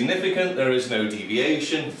very significant, there is no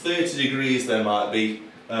deviation. 30 degrees there might be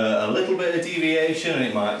a little bit of deviation, and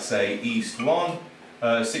it might say east 1.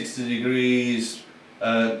 60 degrees,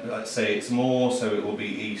 let's say it's more, so it will be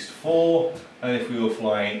east 4. And if we were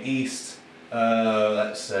flying east,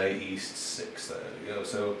 let's say east 6, there we go.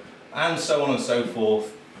 So, and so on and so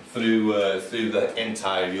forth through the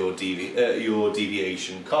entire your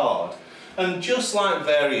deviation card. And just like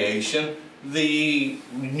variation, the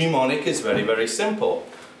mnemonic is very, very simple.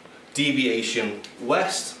 Deviation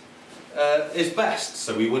west is best,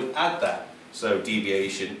 so we would add that. So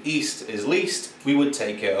deviation east is least, we would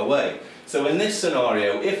take it away. So in this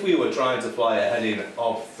scenario, if we were trying to fly a heading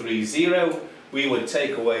of 30, we would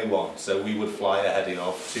take away 1. So we would fly a heading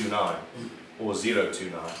of 29 or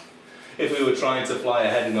 029. If we were trying to fly a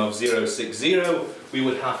heading of 060, we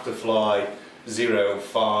would have to fly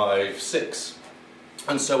 056,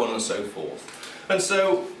 and so on and so forth. And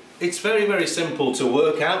so it's very, very simple to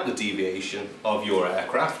work out the deviation of your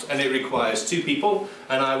aircraft, and it requires 2 people,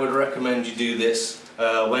 and I would recommend you do this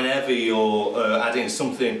whenever you're adding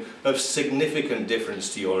something of significant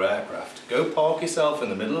difference to your aircraft. Go park yourself in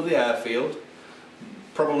the middle of the airfield,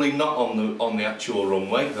 probably not on the actual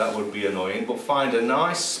runway, that would be annoying, but find a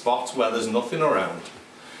nice spot where there's nothing around.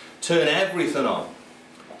 Turn everything on,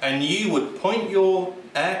 and you would point your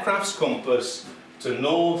aircraft's compass to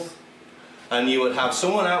north, and you would have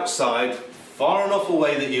someone outside far enough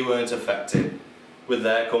away that you weren't affected with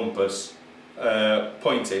their compass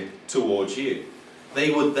pointed towards you.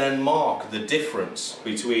 They would then mark the difference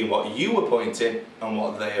between what you were pointing and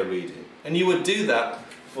what they are reading, and you would do that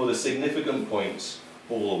for the significant points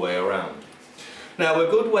all the way around. Now, a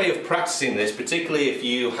good way of practicing this, particularly if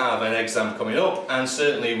you have an exam coming up, and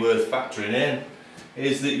certainly worth factoring in,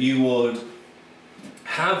 is that you would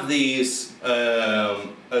have these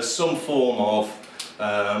as some form of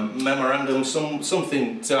memorandum,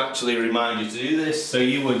 something to actually remind you to do this. So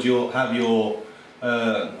you would have your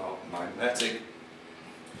magnetic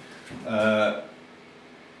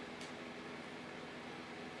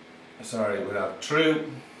sorry, we'd have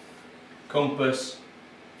true, compass,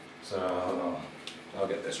 so I'll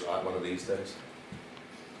get this right one of these days.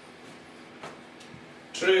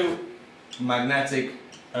 True, magnetic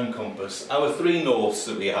and compass. Our three norths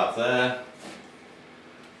that we have there.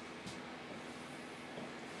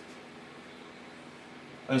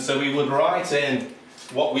 And so we would write in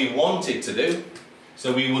what we wanted to do.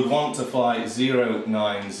 So we would want to fly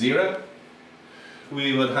 090.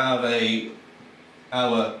 We would have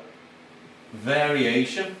our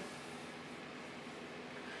variation,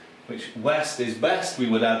 which west is best, we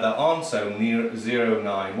would add that on, so near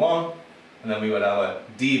 091, and then we would have a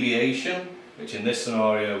deviation, which in this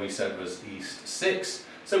scenario we said was east 6,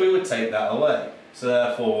 so we would take that away. So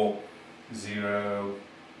therefore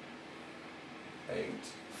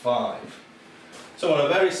 085. So on a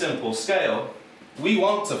very simple scale, we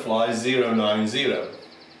want to fly 090.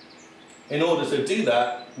 In order to do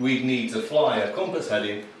that, we'd need to fly a compass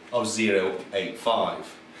heading of 085.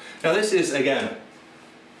 Now this is, again,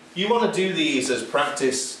 you want to do these as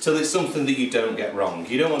practice till it's something that you don't get wrong.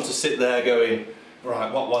 You don't want to sit there going,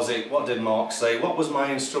 right, what was it? What did Mark say? What was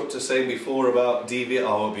my instructor saying before about deviate?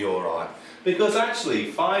 Oh, it'll be alright. Because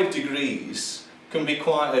actually 5 degrees can be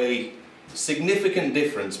quite a significant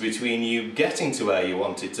difference between you getting to where you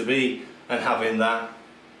want it to be and having that,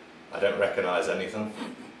 I don't recognise anything,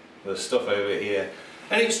 there's stuff over here.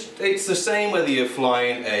 And it's the same whether you're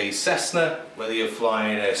flying a Cessna, whether you're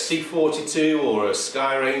flying a C-42 or a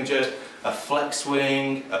Sky Ranger, a flex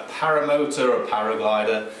wing, a paramotor, a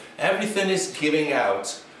paraglider. Everything is giving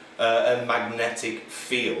out a magnetic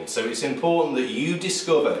field. So it's important that you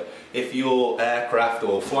discover if your aircraft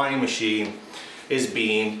or flying machine is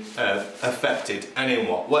being affected and in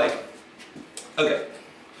what way. Okay.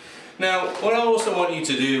 Now, what I also want you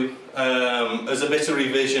to do as a bit of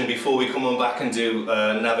revision before we come on back and do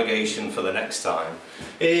navigation for the next time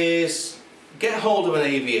is get hold of an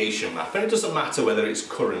aviation map, and it doesn't matter whether it's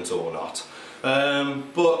current or not,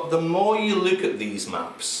 but the more you look at these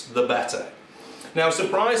maps the better. Now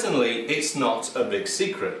surprisingly, it's not a big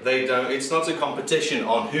secret. It's not a competition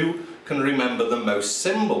on who can remember the most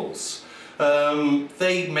symbols.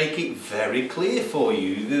 They make it very clear for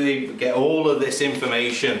you. They get all of this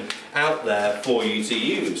information out there for you to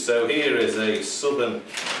use. So here is a southern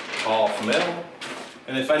half mil,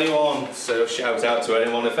 and if anyone, so shout out to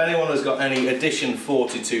anyone, if anyone has got any edition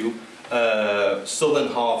 42 southern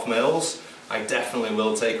half mils, I definitely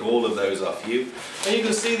will take all of those off you. And you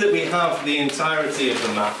can see that we have the entirety of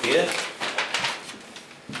the map here.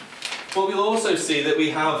 But we'll also see that we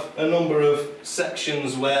have a number of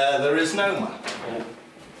sections where there is no map.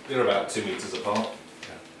 They're about 2 meters apart.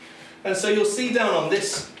 And so you'll see down on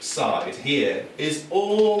this side here is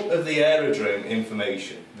all of the aerodrome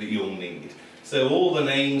information that you'll need. So all the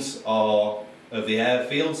names of the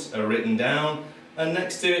airfields are written down, and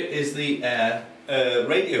next to it is the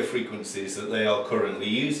radio frequencies that they are currently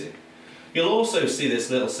using. You'll also see this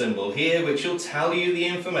little symbol here which will tell you the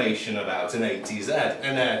information about an ATZ,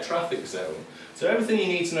 an air traffic zone. So everything you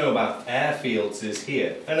need to know about airfields is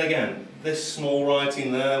here. And again, this small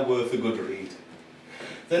writing there, worth a good read.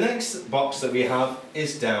 The next box that we have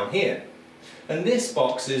is down here. And this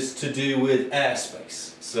box is to do with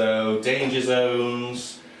airspace. So danger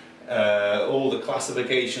zones, all the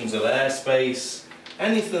classifications of airspace,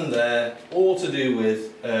 anything there, all to do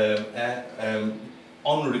with en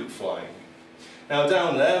route flying. Now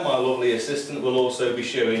down there, my lovely assistant will also be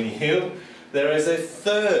showing you, there is a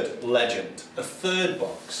third legend, a third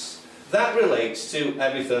box. That relates to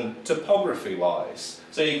everything topography wise.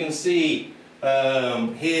 So you can see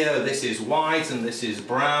here this is white and this is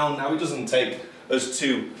brown. Now it doesn't take us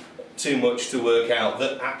too much to work out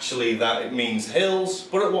that actually that it means hills,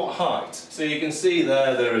 but at what height? So you can see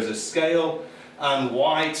there is a scale, and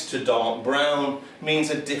white to dark brown means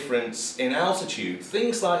a difference in altitude.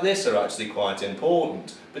 Things like this are actually quite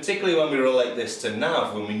important, particularly when we relate this to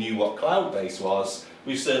nav. When we knew what cloud base was,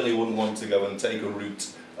 we certainly wouldn't want to go and take a route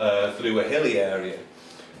through a hilly area.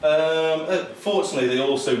 Fortunately, they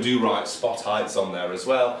also do write spot heights on there as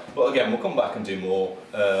well, but again, we'll come back and do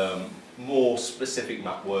more specific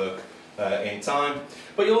map work in time.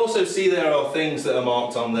 But you'll also see there are things that are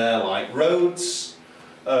marked on there like roads,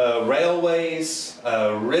 railways,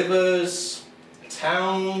 rivers,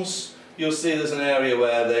 towns. You'll see there's an area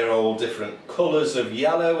where they're all different colours of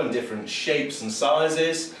yellow and different shapes and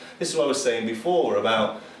sizes. This is what I was saying before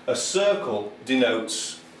about a circle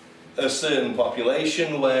denotes a certain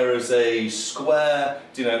population, whereas a square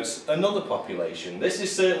denotes another population. This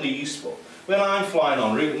is certainly useful. When I'm flying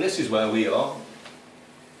en route, and this is where we are,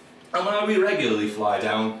 and I we regularly fly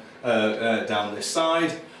down down this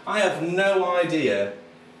side. I have no idea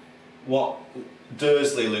what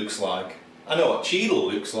Dursley looks like. I know what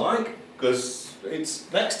Cheadle looks like because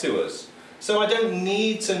it's next to us. So I don't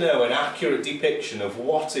need to know an accurate depiction of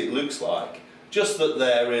what it looks like, just that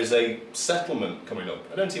there is a settlement coming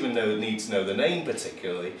up. I don't even need to know the name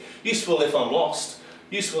particularly. Useful if I'm lost,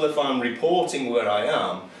 useful if I'm reporting where I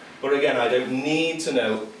am, but again, I don't need to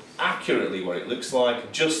know accurately what it looks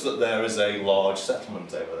like, just that there is a large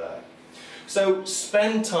settlement over there. So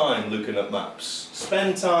spend time looking at maps,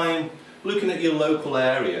 spend time looking at your local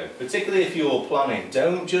area, particularly if you're planning.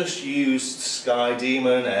 Don't just use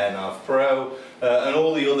SkyDemon, AirNav Pro, and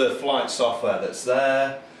all the other flight software that's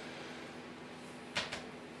there.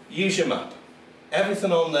 Use your map.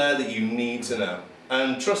 Everything on there that you need to know.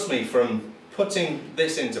 And trust me, from putting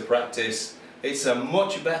this into practice, it's a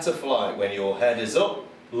much better flight when your head is up,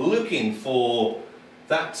 looking for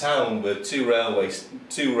that town with two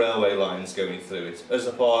railway lines going through it, as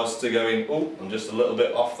opposed to going, oh, I'm just a little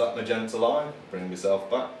bit off that magenta line, bring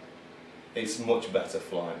myself back. It's much better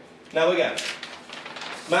flying. Now again,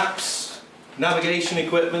 maps, navigation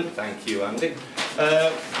equipment, thank you Andy.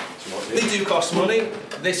 They do cost money.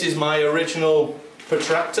 This is my original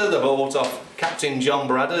protractor that I bought off Captain John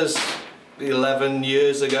Bradders 11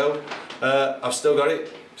 years ago. I've still got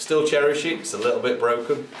it, still cherish it, it's a little bit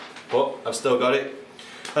broken, but I've still got it.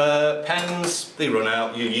 Pens, they run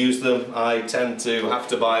out, you use them. I tend to have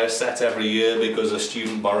to buy a set every year because a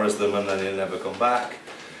student borrows them and then they never come back.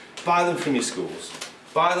 Buy them from your schools,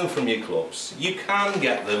 buy them from your clubs. You can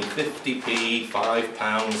get them 50p,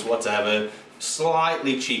 £5, whatever,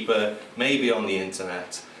 slightly cheaper, maybe on the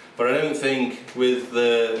internet. But I don't think with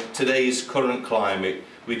today's current climate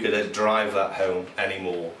we could drive that home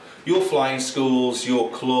anymore. Your flying schools, your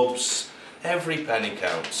clubs, every penny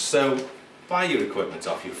counts. So buy your equipment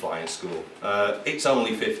off your flying school. It's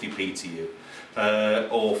only 50p to you,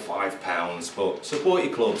 or £5, but support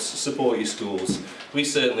your clubs, support your schools. We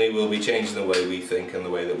certainly will be changing the way we think and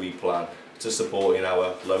the way that we plan to support in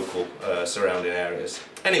our local surrounding areas.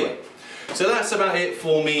 Anyway, so that's about it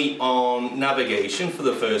for me on navigation for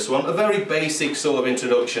the first one. A very basic sort of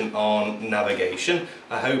introduction on navigation.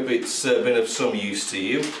 I hope it's been of some use to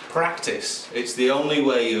you. Practice. It's the only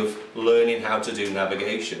way of learning how to do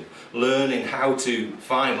navigation. Learning how to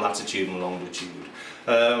find latitude and longitude.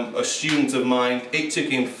 A student of mine, it took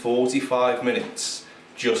him 45 minutes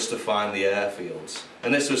just to find the airfields.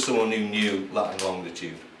 And this was someone who knew lat and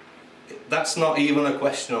longitude. That's not even a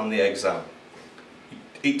question on the exam.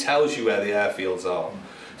 It tells you where the airfields are.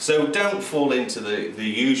 So don't fall into the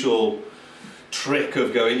usual trick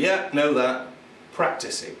of going, yeah, know that,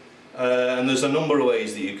 practicing. And there's a number of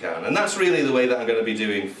ways that you can. And that's really the way that I'm going to be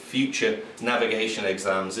doing future navigation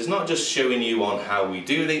exams. It's not just showing you on how we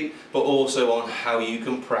do it, but also on how you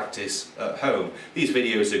can practice at home. These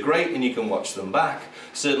videos are great and you can watch them back.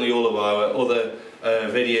 Certainly all of our other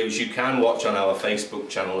videos you can watch on our Facebook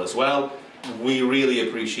channel as well. We really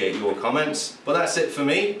appreciate your comments, but that's it for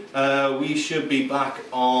me. We should be back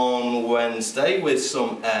on Wednesday with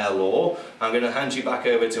some air law. I'm going to hand you back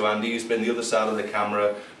over to Andy, who's been the other side of the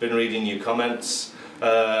camera, been reading your comments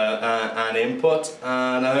and input,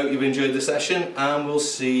 and I hope you've enjoyed the session, and we'll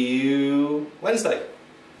see you Wednesday.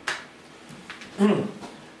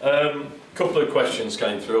 Couple of questions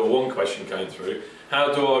came through, or one question came through.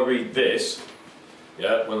 How do I read this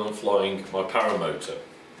when I'm flying my paramotor?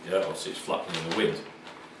 Yeah, obviously it's flapping in the wind.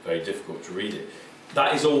 Very difficult to read it.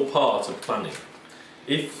 That is all part of planning.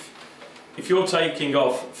 If you're taking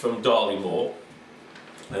off from Darley Moor,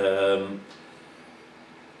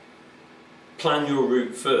 plan your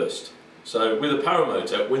route first. So with a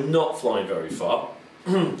paramotor, we're not flying very far.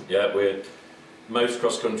 Yeah, most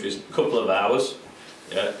cross country is a couple of hours.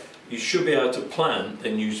 Yeah, you should be able to plan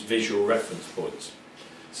and use visual reference points.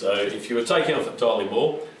 So if you were taking off at Darley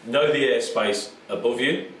Moor, know the airspace above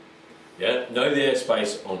you, yeah, know the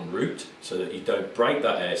airspace en route so that you don't break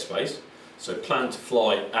that airspace. So plan to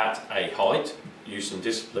fly at a height, use some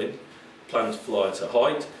discipline, plan to fly at a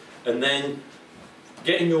height, and then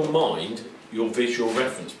get in your mind your visual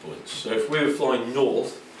reference points. So if we were flying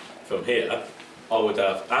north from here, I would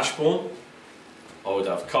have Ashbourne, I would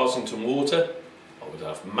have Carsington Water, I would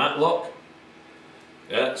have Matlock.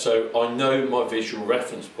 Yeah, so I know my visual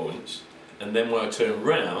reference points, and then when I turn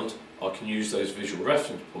round, I can use those visual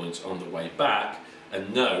reference points on the way back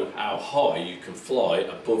and know how high you can fly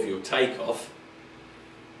above your takeoff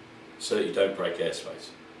so that you don't break airspace.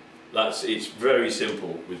 It's very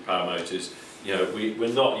simple with paramotors. You know,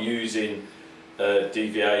 we're not using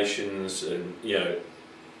deviations, and you know,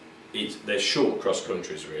 they're short cross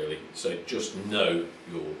countries really. So just know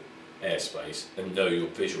airspace and know your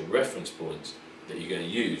visual reference points that you're going to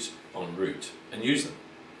use en route and use them.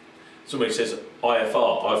 Somebody says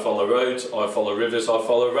IFR, I follow roads, I follow rivers, I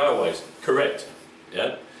follow railways. Correct.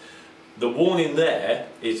 Yeah. The warning there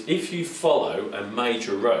is if you follow a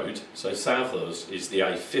major road, so south of us is the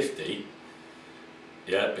A50,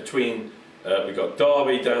 yeah, between, we've got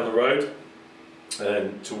Derby down the road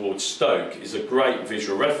and towards Stoke is a great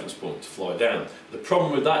visual reference point to fly down. The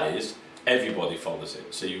problem with that is everybody follows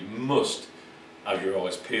it, so you must have your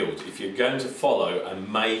eyes peeled. If you're going to follow a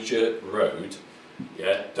major road,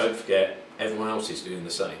 yeah, don't forget everyone else is doing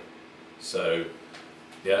the same. So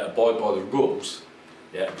yeah, abide by the rules.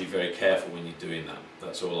 Yeah, be very careful when you're doing that.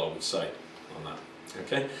 That's all I would say on that.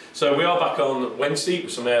 Okay, so we are back on Wednesday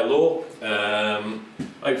with some air law.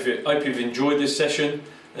 Hope you've enjoyed this session,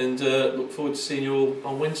 and look forward to seeing you all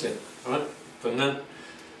on Wednesday. All right, from now,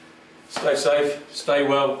 stay safe, stay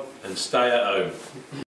well, and stay at home.